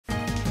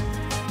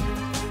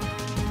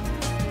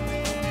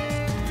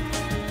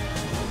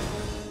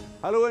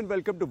Hello and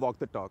welcome to Walk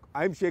the Talk.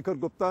 I'm Shekhar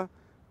Gupta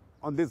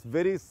on this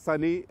very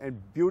sunny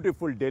and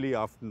beautiful Delhi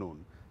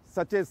afternoon.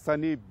 Such a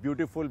sunny,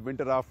 beautiful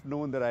winter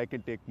afternoon that I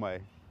can take my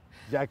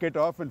jacket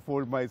off and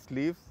fold my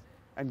sleeves.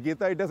 And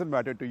Gita, it doesn't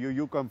matter to you.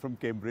 You come from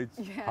Cambridge,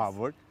 yes.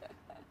 Harvard.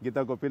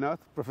 Gita Gopinath,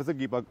 Professor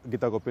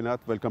Gita Gopinath,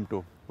 welcome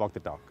to Walk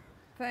the Talk.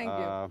 Thank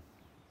you.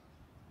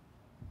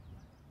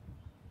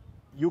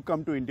 You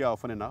come to India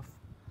often enough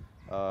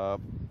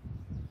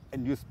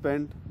and you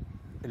spend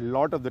a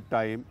lot of the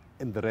time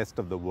in the rest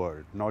of the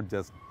world, not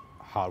just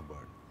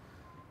Harvard.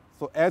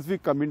 So as we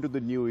come into the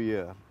new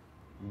year,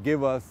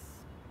 give us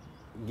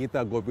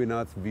Gita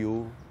Gopinath's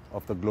view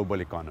of the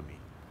global economy.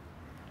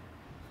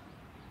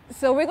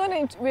 So we're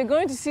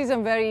going to see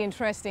some very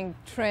interesting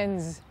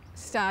trends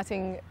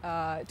starting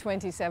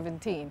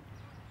 2017.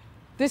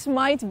 This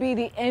might be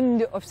the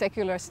end of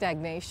secular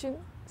stagnation,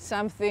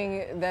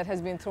 something that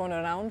has been thrown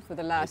around for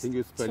the last 2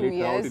 years. I think you spell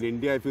it out in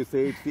India. If you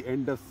say it's the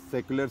end of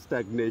secular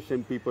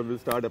stagnation, people will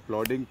start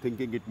applauding,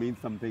 thinking it means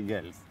something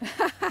else.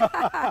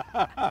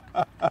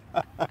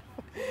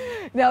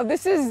 Now,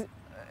 this is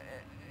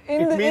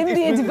in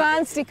the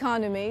advanced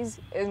economies,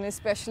 and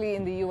especially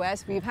in the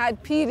US, we've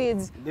had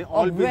periods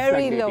of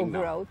very low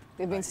growth.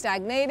 They've been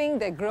stagnating,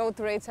 their growth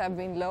rates have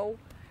been low,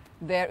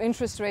 their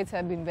interest rates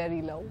have been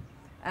very low.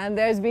 And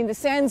there's been the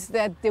sense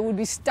that they would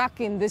be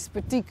stuck in this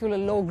particular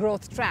low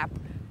growth trap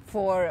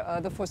for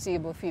the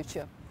foreseeable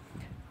future.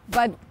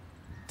 But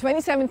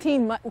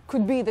 2017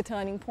 could be the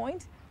turning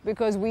point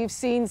because we've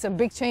seen some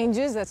big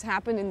changes that's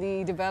happened in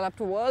the developed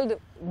world,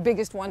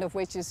 biggest one of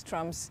which is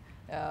Trump's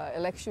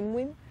election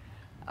win.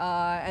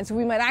 And so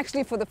we might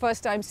actually for the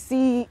first time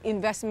see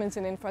investments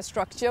in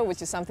infrastructure,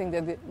 which is something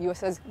that the US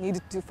has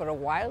needed to do for a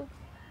while.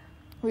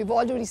 We've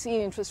already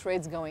seen interest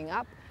rates going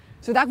up.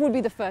 So that would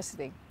be the first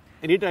thing.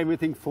 Anytime we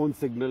think phone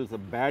signals are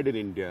bad in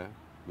India,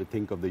 we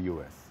think of the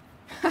US.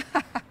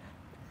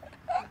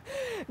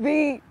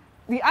 The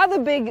other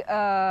big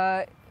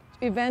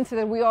event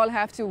that we all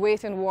have to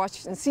wait and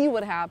watch and see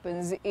what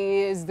happens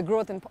is the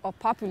growth of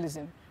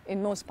populism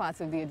in most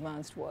parts of the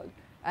advanced world.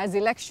 As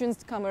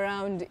elections come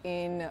around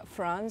in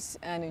France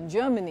and in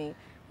Germany,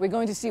 we're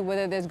going to see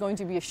whether there's going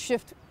to be a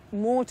shift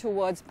more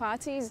towards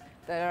parties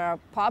that are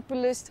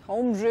populist,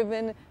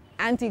 home-driven,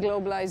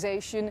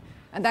 anti-globalization,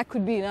 and that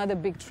could be another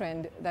big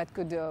trend that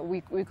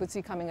we could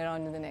see coming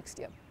around in the next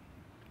year.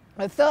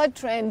 A third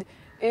trend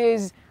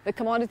is the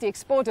commodity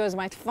exporters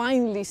might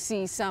finally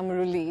see some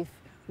relief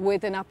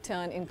with an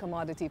upturn in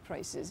commodity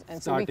prices.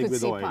 And so we could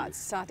see parts,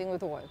 starting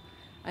with oil.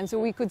 And so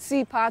we could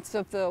see parts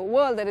of the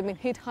world that have been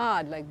hit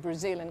hard, like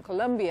Brazil and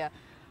Colombia,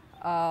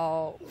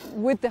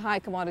 with the high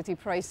commodity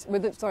price,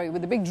 with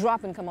the big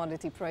drop in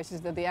commodity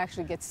prices, that they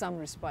actually get some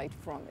respite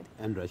from it.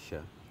 And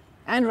Russia.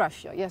 And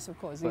Russia, yes, of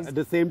course. But at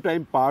the same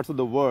time, parts of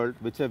the world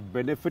which have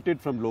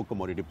benefited from low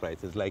commodity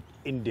prices, like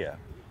India,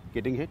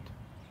 getting hit?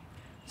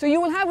 So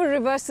you will have a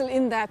reversal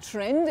in that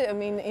trend. I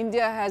mean,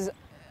 India has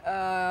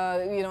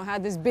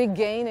had this big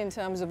gain in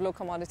terms of low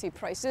commodity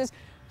prices.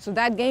 So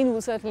that gain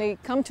will certainly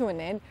come to an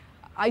end.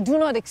 I do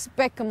not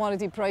expect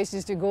commodity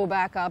prices to go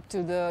back up to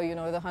the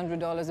the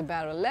 $100 a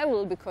barrel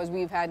level because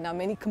we've had now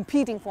many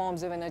competing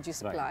forms of energy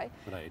supply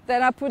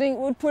that are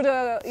would put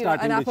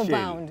an upper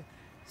bound.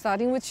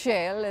 Starting with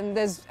shale, and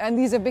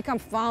these have become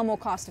far more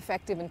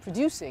cost-effective in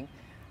producing,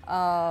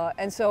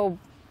 and so,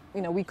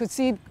 we could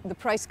see the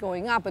price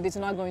going up, but it's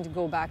not going to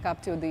go back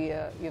up to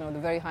the the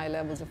very high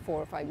levels of 4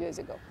 or 5 years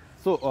ago.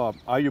 So,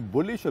 are you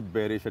bullish or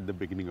bearish at the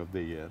beginning of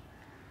the year?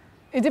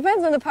 It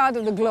depends on the part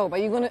of the globe.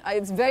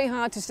 It's very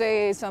hard to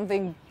say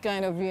something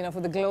kind of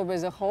for the globe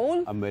as a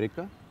whole.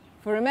 America?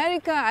 For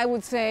America, I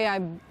would say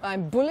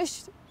I'm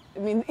bullish. I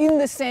mean, in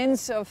the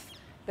sense of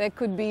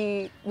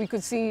we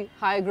could see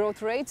higher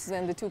growth rates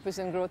than the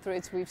 2% growth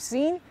rates we've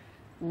seen.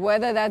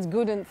 Whether that's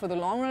good for the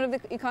long run of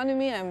the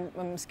economy,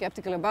 I'm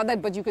skeptical about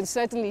that, but you can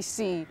certainly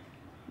see,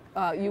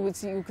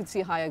 you could see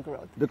higher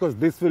growth. Because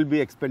this will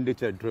be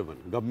expenditure driven.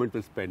 Government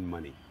will spend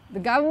money. The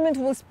government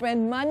will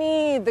spend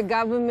money. The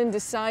government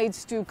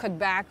decides to cut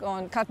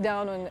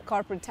down on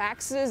corporate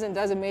taxes and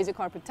does a major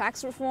corporate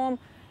tax reform.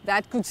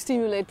 That could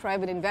stimulate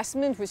private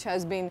investment, which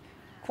has been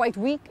quite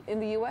weak in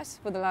the US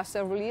for the last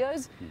several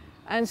years.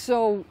 And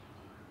so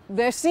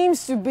there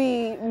seems to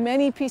be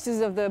many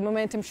pieces of the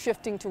momentum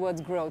shifting towards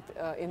growth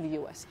in the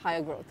US,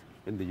 higher growth.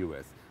 In the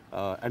US.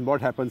 And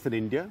what happens in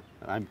India?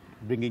 I'm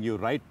bringing you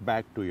right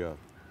back to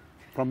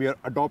from your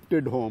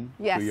adopted home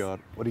to your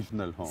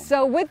original home.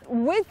 So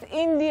with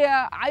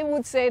India, I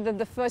would say that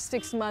the first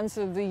 6 months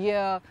of the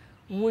year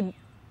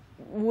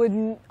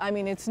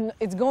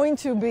it's going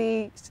to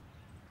be,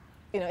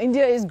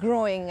 India is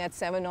growing at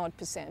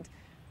 7%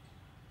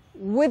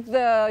 With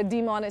the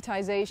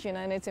demonetization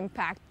and its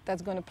impact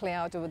that's going to play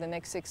out over the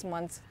next 6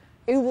 months,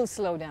 it will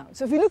slow down.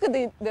 So if you look at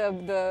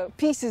the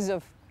pieces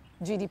of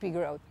GDP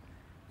growth,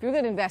 if you look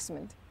at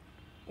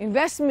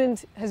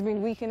investment has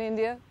been weak in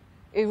India.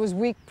 It was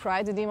weak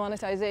prior to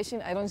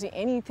demonetization. I don't see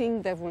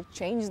anything that will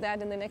change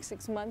that in the next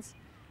 6 months.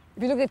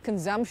 If you look at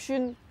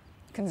consumption,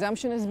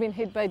 Consumption has been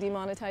hit by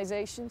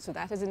demonetization, so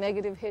that is a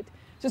negative hit.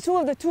 So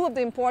two of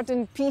the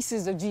important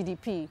pieces of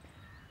GDP.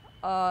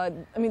 I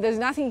mean, there's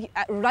nothing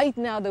right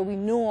now that we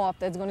know of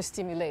that's going to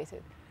stimulate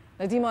it.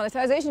 The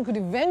demonetization could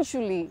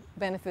eventually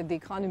benefit the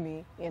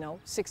economy,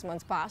 6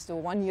 months past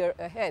or 1 year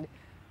ahead.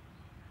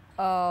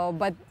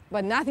 But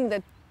nothing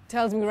that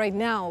tells me right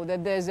now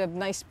that there's a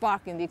nice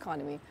spark in the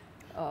economy.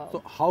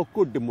 So how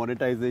could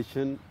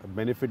demonetization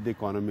benefit the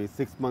economy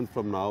 6 months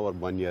from now or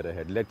 1 year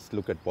ahead? Let's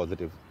look at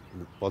positive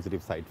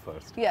side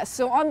first. Yes.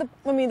 So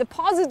the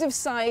positive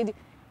side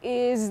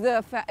is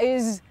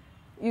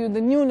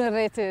the new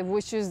narrative,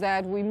 which is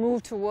that we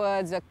move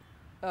towards a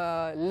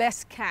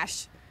less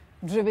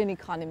cash-driven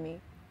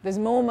economy. There's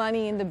more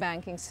money in the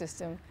banking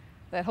system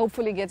that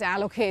hopefully gets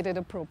allocated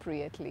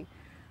appropriately.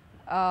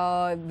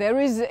 There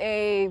is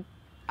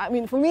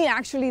for me,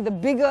 actually, the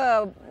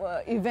bigger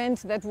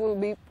event that will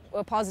be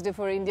positive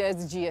for India is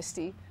the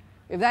GST.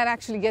 If that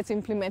actually gets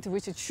implemented,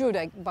 which it should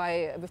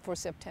before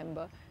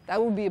September, that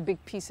will be a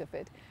big piece of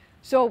it.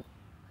 So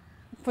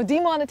for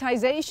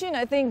demonetization,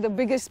 I think the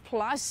biggest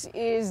plus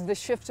is the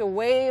shift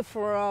away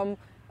from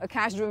a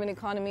cash-driven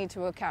economy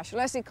to a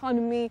cashless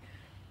economy.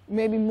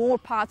 Maybe more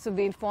parts of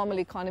the informal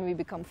economy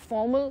become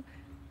formal.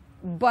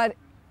 But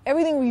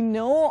everything we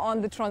know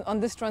on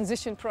this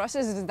transition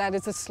process is that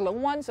it's a slow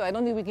one, so I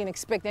don't think we can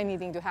expect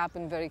anything to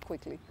happen very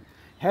quickly.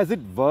 Has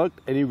it worked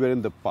anywhere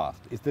in the past?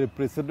 Is there a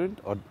precedent,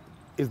 or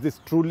is this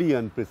truly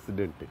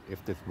unprecedented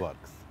if this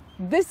works?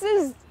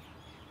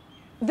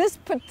 This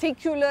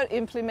particular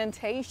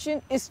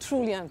implementation is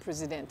truly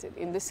unprecedented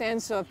in the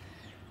sense of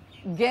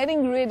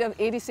getting rid of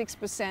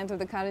 86% of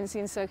the currency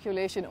in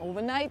circulation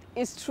overnight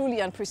is truly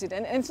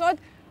unprecedented. And it's not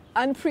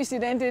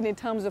unprecedented in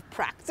terms of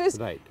practice.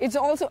 Right. It's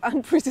also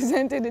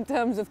unprecedented in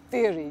terms of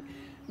theory,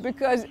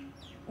 because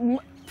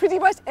pretty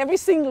much every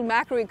single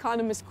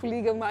macroeconomist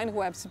colleague of mine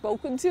who I've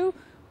spoken to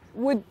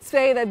would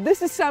say that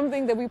this is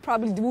something that we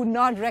probably would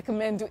not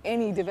recommend to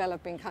any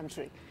developing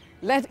country.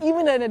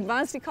 Even an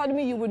advanced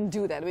economy, you wouldn't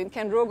do that. I mean,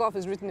 Ken Rogoff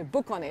has written a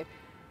book on it,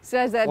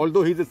 says that...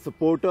 Although he's a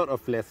supporter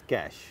of less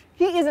cash.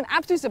 He is an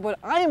absolute supporter.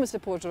 I am a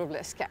supporter of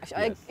less cash.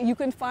 Yes. You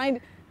can find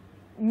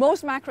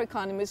most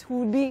macroeconomists who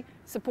would be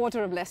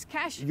supporter of less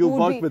cash. You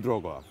worked with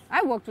Rogoff.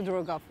 I worked with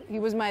Rogoff. He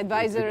was my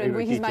advisor and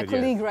he's my teacher,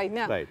 colleague yes. right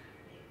now. Right.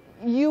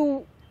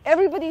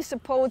 Everybody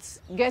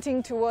supports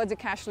getting towards a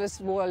cashless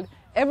world.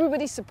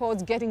 Everybody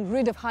supports getting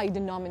rid of high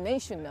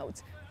denomination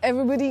notes.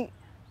 Everybody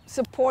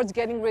supports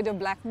getting rid of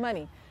black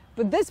money.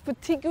 But this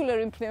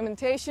particular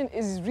implementation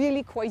is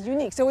really quite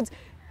unique. So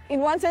in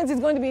one sense, it's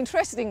going to be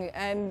interesting,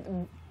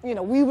 and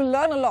we will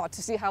learn a lot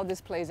to see how this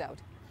plays out.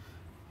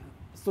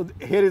 So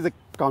here is a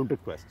counter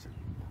question.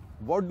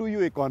 What do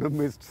you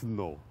economists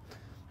know?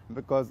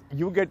 Because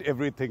you get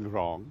everything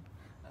wrong.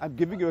 I'm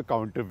giving you a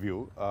counter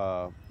view.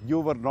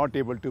 You were not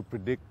able to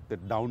predict the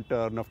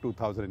downturn of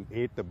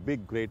 2008, the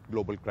big, great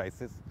global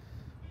crisis.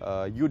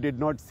 You did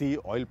not see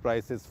oil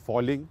prices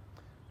falling.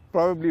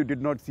 Probably you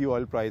did not see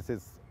oil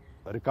prices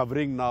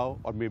recovering now,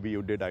 or maybe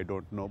you did, I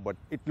don't know. But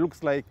it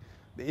looks like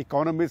the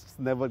economists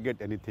never get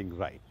anything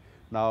right.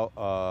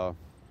 Now,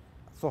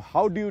 so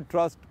how do you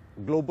trust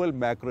global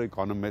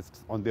macroeconomists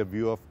on their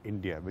view of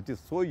India, which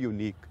is so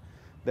unique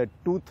that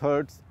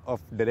 2/3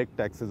 of direct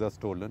taxes are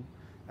stolen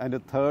and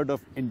 1/3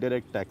 of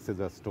indirect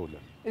taxes are stolen?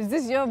 Is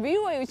this your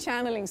view, or are you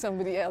channeling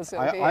somebody else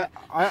over here?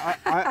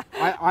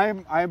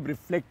 I am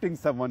reflecting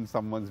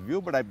someone's view,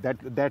 but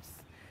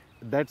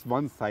that's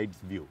one side's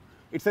view.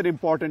 It's an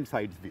important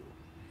side's view.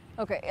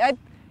 Okay.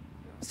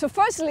 So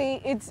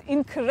firstly, it's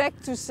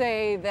incorrect to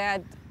say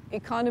that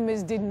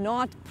economists did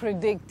not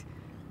predict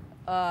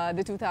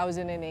the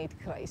 2008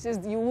 crisis.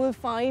 You will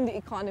find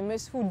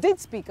economists who did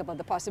speak about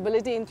the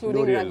possibility,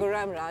 including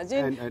Raghuram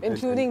Rajan,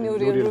 including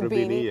Nouriel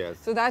Roubini. Yes.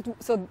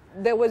 So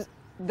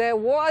there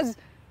was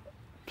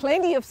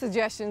plenty of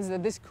suggestions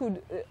that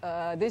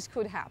this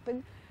could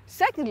happen.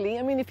 Secondly,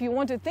 I mean, if you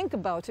want to think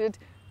about it,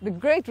 the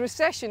Great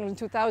Recession in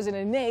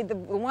 2008, the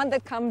one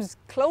that comes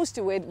close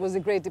to it was the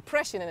Great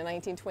Depression in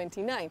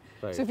 1929.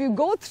 Right. So if you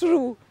go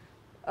through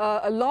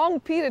a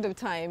long period of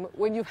time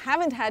when you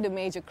haven't had a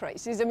major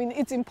crisis, I mean,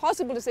 it's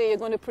impossible to say you're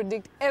going to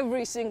predict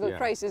every single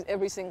crisis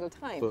every single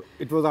time. So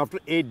it was after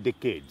 8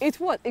 decades. It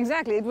was,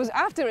 exactly. It was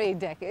after 8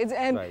 decades.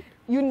 And Right.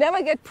 you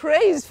never get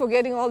praised for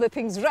getting all the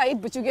things right,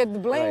 but you get the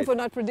blame for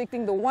not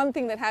predicting the one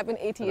thing that happened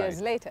 80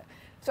 years later.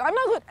 So I'm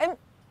not good.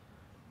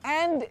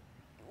 And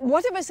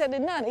whatever said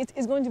and done, it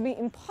is going to be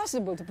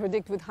impossible to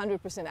predict with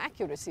 100%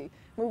 accuracy.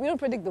 I mean, we don't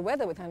predict the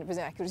weather with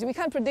 100% accuracy. We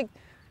can't predict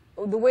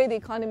the way the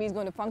economy is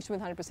going to function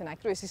with 100%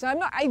 accuracy. So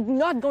I'm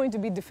not going to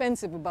be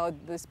defensive about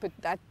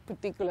that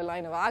particular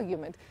line of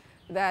argument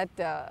that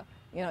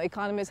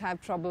economists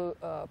have trouble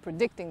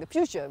predicting the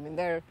future. I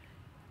mean,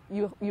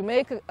 you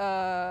make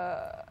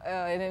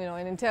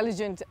an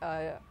intelligent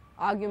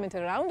argument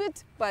around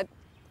it, but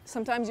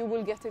sometimes you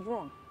will get it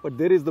wrong. But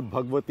there is the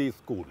Bhagwati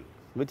school,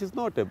 which is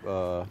not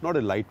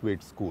a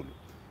lightweight school,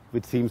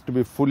 which seems to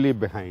be fully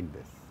behind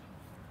this.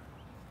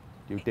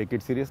 Do you take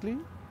it seriously?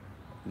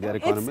 They are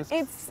economists?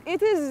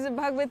 It is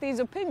Bhagwati's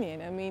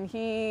opinion. I mean,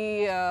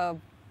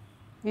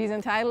 He's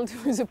entitled to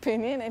his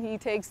opinion, and he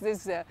takes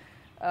this,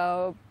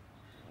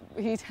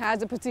 he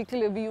has a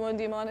particular view on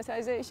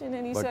demonetization,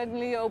 and he's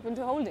certainly open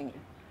to holding it.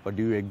 But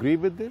do you agree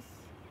with this?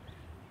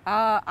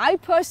 I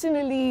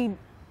personally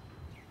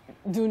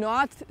do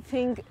not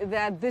think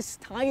that this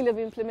style of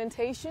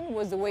implementation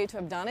was the way to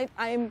have done it.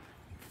 I am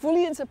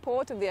fully in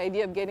support of the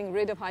idea of getting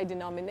rid of high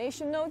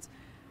denomination notes,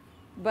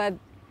 but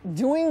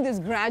doing this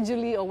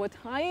gradually over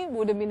time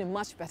would have been a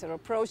much better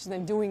approach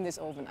than doing this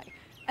overnight.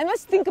 And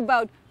let's think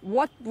about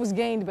what was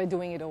gained by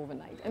doing it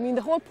overnight. I mean,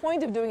 the whole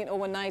point of doing it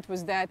overnight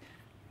was that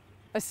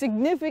a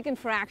significant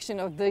fraction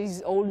of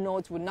these old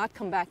notes would not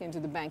come back into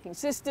the banking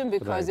system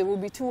because it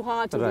would be too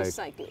hard to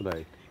recycle.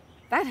 Right.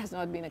 That has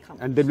not been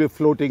accomplished. And they'll be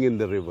floating in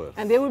the rivers.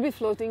 And they will be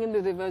floating in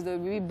the rivers, they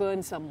will be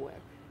burned somewhere.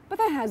 But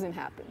that hasn't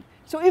happened.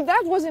 So if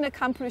that wasn't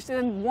accomplished,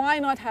 then why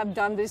not have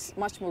done this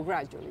much more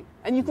gradually?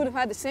 And you could have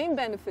had the same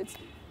benefits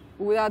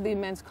without the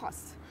immense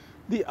costs.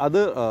 The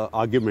other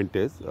argument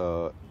is,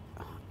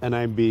 and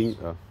I am being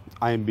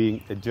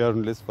a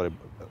journalist for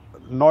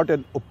not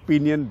an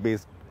opinion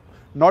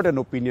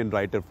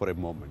writer for a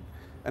moment.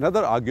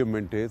 Another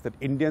argument is that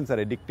Indians are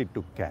addicted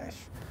to cash.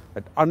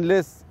 That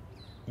unless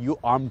you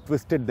arm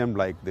twisted them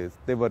like this,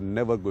 they were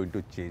never going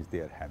to change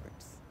their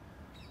habits.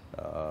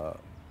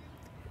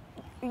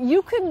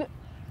 You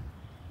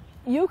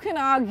can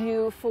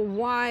argue for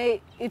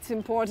why it's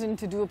important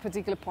to do a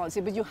particular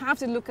policy, but you have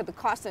to look at the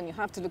cost and you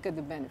have to look at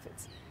the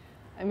benefits.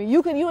 I mean,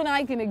 you and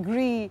I can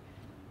agree,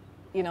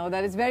 you know,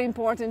 that it's very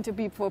important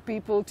for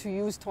people to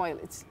use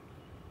toilets,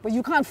 but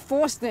you can't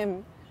force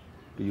them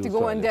to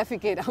go and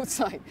defecate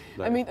outside.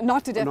 Right. I mean,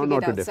 not to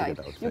defecate outside.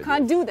 You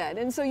can't do that,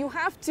 and so you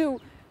have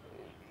to.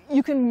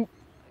 You can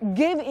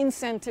give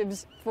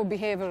incentives for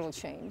behavioral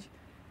change,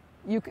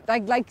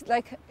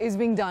 like is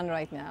being done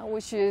right now,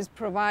 which is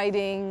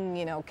providing,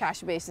 you know,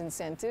 cash-based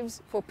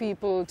incentives for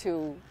people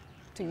to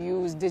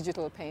use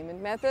digital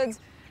payment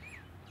methods,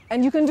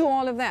 and you can do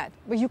all of that,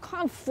 but you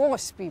can't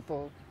force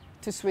people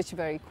to switch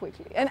very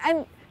quickly.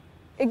 And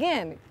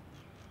again,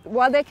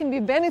 while there can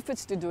be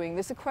benefits to doing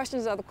this, the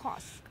questions are the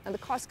costs, and the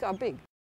costs are big.